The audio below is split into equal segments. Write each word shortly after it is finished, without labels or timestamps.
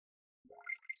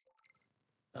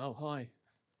Oh, hi.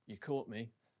 You caught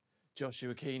me.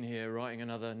 Joshua Keene here, writing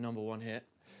another #1 hit.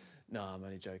 No, I'm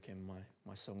only joking.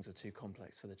 My songs are too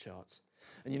complex for the charts.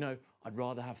 And you know, I'd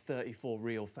rather have 34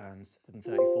 real fans than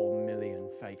 34 million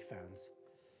fake fans.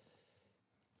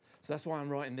 So that's why I'm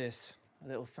writing this, a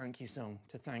little thank you song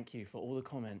to thank you for all the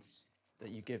comments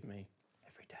that you give me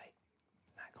every day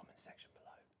in that comment section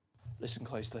below. Listen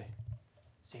closely.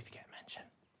 See if you get a mention.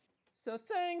 So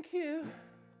thank you.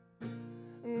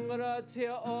 Grazie,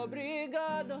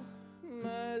 obrigado,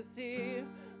 mercy.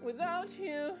 Without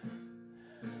you,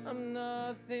 I'm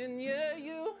nothing, yeah,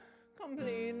 you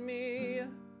complete me.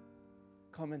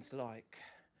 Comments like,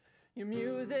 your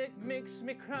music makes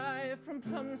me cry from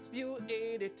Plum Spew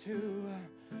 82.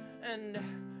 And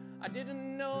I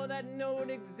didn't know that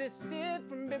note existed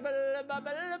from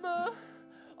Bibble-a-babble-a-boo.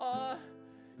 Or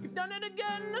you've done it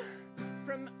again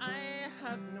from I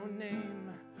Have No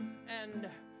Name. And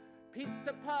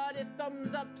Pizza Party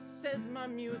thumbs up says my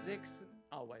music's...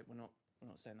 Oh wait, we're not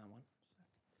saying that one.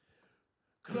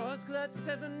 Claus Glut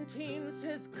 17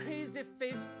 says crazy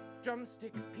face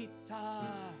drumstick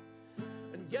pizza.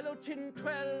 And Yellow Tin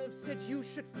 12 said you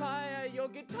should fire your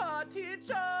guitar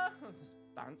teacher. Oh, this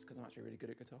bounce because I'm actually really good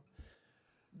at guitar.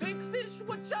 Big Fish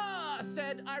Watcher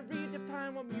said I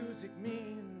redefine what music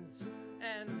means.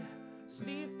 And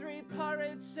Steve 3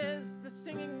 Porridge says the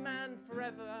singing man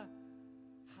forever.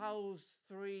 House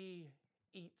 3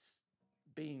 eats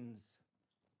beans.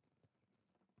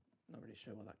 Not really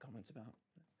sure what that comment's about.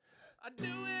 I do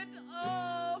it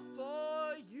all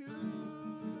for you.